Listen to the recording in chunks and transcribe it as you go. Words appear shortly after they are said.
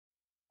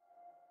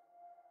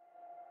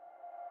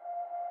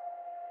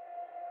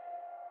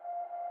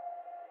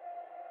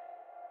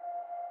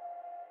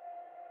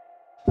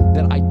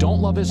that I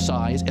don't love his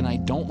size and I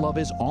don't love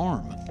his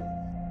arm.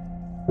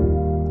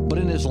 But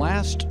in his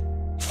last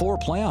 4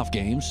 playoff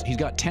games, he's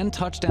got 10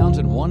 touchdowns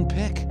and 1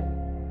 pick.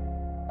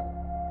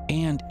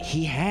 And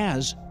he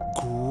has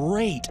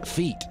great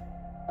feet.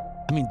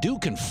 I mean,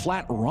 dude can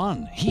flat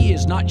run. He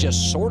is not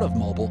just sort of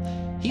mobile.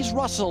 He's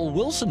Russell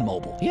Wilson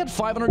mobile. He had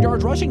 500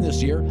 yards rushing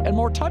this year and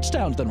more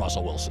touchdowns than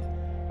Russell Wilson.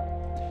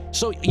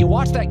 So you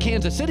watch that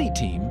Kansas City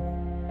team,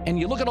 and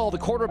you look at all the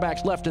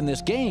quarterbacks left in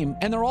this game,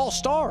 and they're all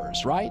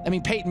stars, right? I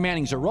mean, Peyton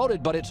Manning's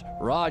eroded, but it's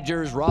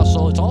Rodgers,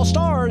 Russell, it's all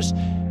stars.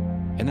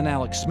 And then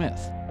Alex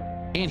Smith.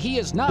 And he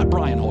is not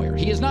Brian Hoyer.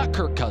 He is not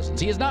Kirk Cousins.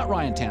 He is not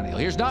Ryan Tannehill.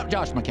 He's not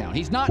Josh McCown.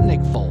 He's not Nick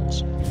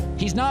Foles.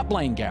 He's not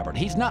Blaine Gabbert.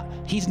 He's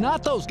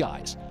not those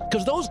guys.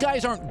 Because those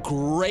guys aren't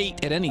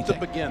great at anything.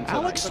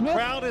 Alex Smith, the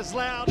crowd is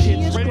loud.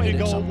 It's ready to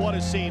go. What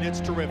a scene. It's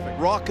terrific.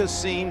 Raucous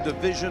scene,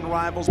 division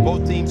rivals,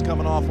 both teams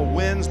coming off of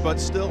wins, but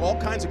still all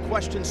kinds of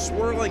questions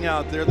swirling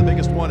out there. The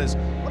biggest one is,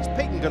 what's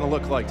Peyton going to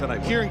look like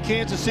tonight? Here in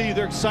Kansas City,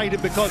 they're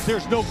excited because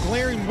there's no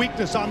glaring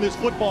weakness on this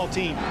football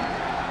team.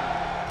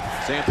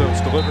 Santos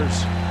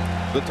delivers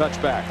the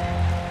touchback.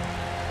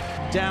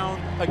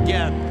 Down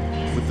again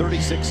with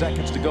 36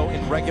 seconds to go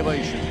in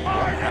regulation.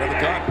 Out of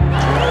the gun.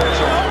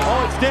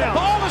 Oh, it's down. The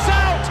ball is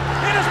out.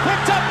 It is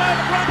picked up by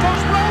the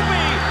Broncos.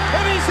 Roby,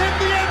 and he's in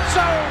the end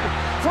zone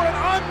for an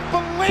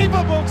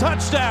unbelievable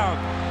touchdown.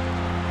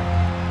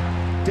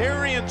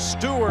 Darian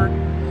Stewart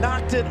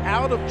knocked it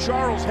out of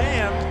Charles'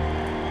 hand.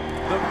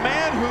 The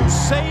man who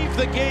saved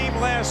the game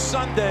last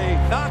Sunday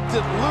knocked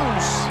it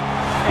loose,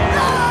 and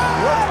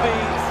would be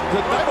the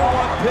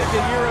 #1 pick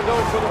a year ago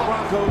for the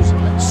Broncos,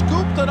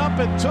 scooped it up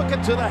and took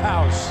it to the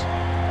house.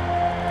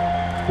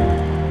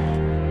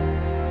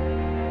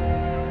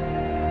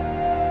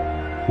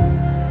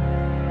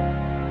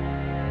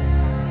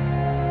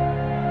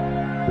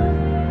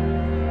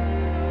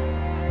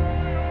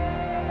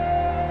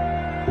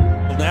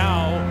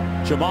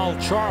 Now, Jamal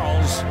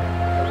Charles,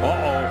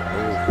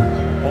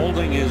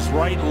 holding his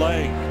right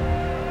leg.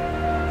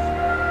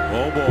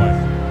 Oh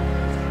boy.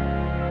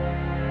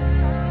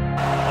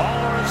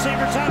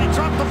 Receivers out, he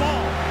dropped the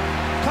ball.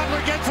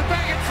 Conley gets it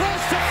back and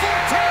throws to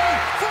 14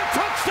 for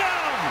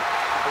touchdown.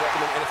 I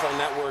recommend NFL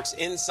Network's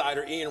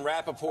insider Ian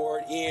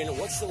Rappaport. Ian,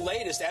 what's the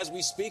latest as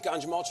we speak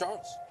on Jamal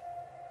Charles?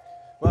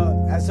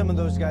 Well, as some of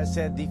those guys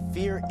said, the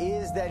fear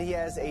is that he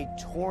has a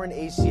torn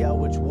ACL,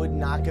 which would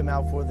knock him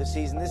out for the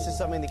season. This is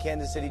something the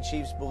Kansas City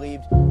Chiefs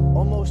believed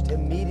almost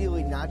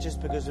immediately, not just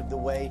because of the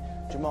way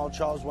Jamal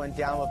Charles went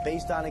down, but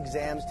based on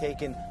exams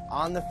taken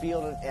on the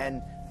field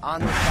and on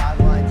the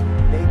sidelines.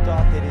 They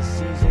thought that his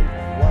season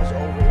was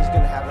over. He's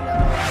going to have an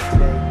MRI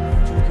today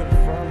to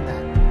confirm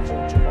that. So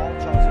Jamal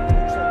Charles, it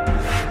looks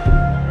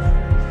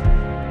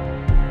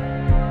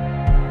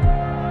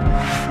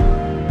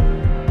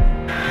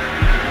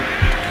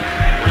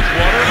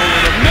Bridgewater over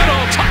the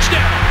middle,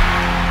 touchdown!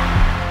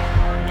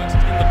 West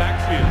in the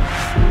backfield.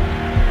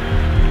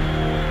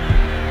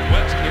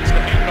 West gets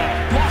the handoff.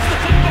 Lost the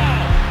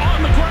football on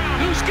the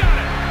ground. Who's got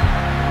it?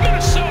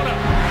 Minnesota.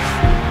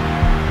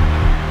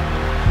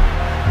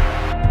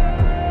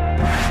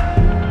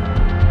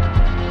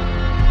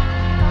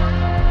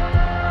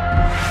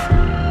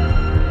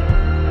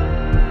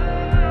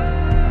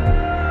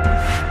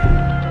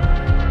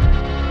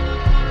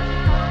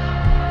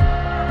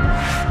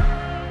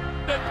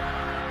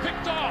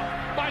 Picked off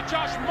by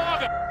Josh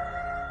Mauga.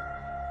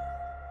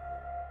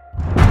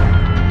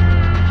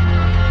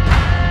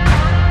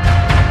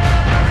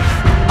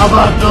 How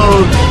about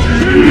those?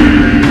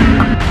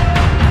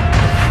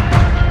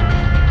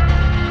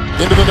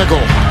 Into the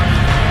nickel.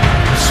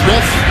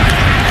 Smith.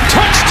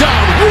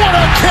 Touchdown! What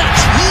a catch!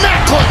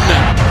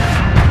 Maclin!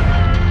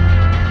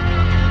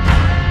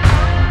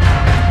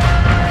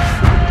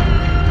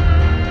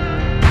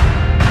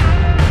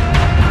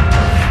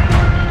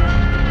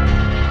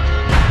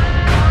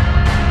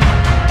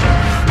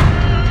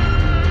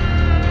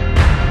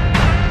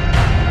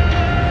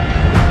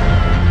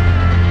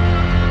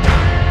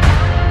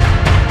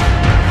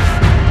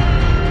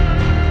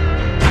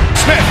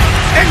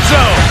 End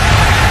zone.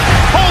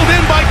 Pulled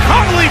in by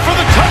Conley for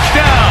the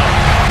touchdown.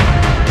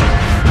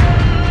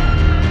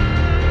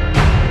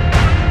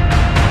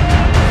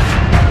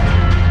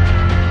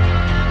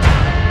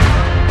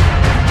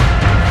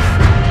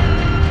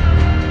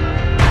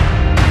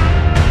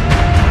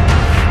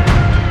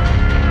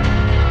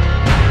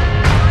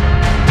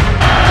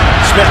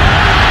 Smith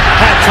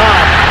had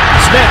time.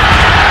 Smith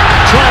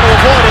trying to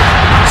avoid it.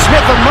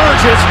 Smith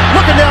emerges,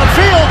 looking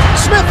downfield.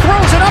 Smith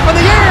throws it up in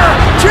the air.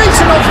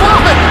 Jason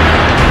Avant.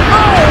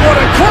 Oh, what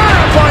a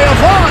grab by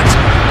Avant.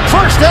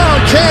 First down,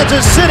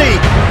 Kansas City.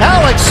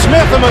 Alex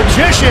Smith, a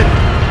magician,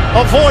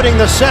 avoiding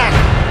the sack.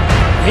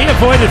 He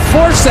avoided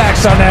 4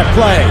 sacks on that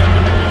play.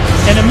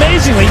 And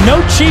amazingly, no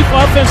chief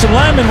offensive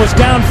lineman was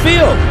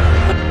downfield.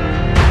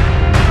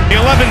 The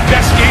 11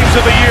 best games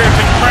of the year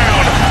to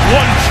crown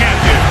one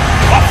champion.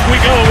 Off we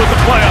go with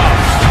the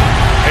playoffs.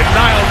 And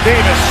Niall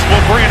Davis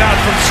will bring it out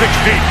from 6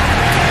 deep.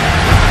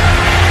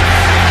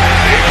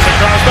 Davis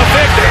across the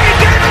 50.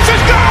 Davis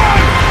is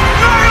gone!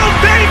 Niall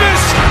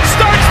Davis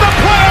starts the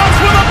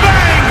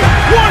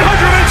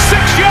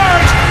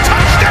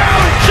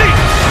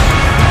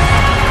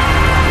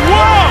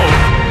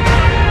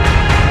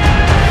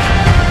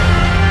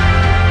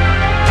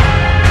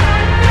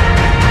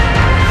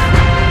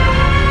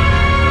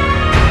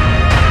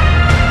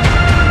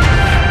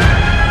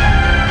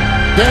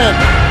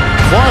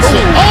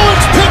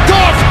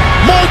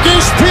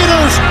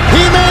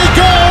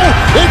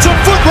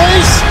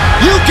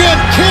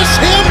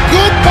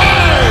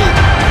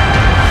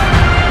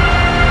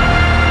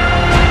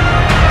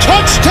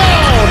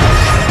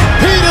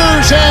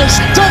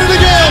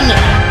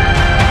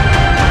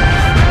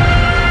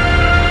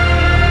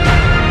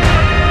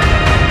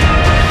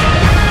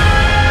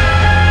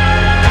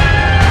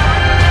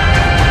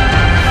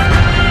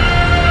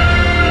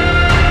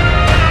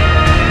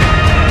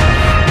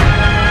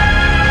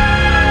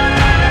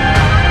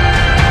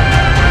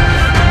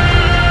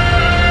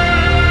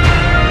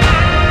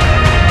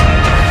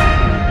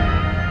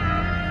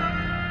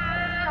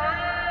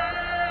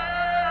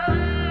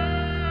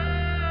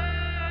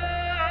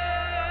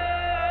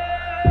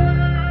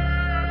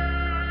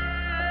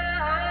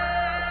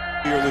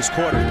Fearless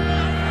quarter.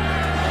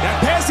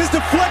 That pass is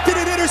deflected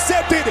and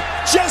intercepted.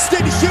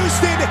 Justin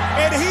Houston,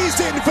 and he's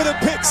in for the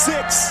pick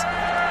six.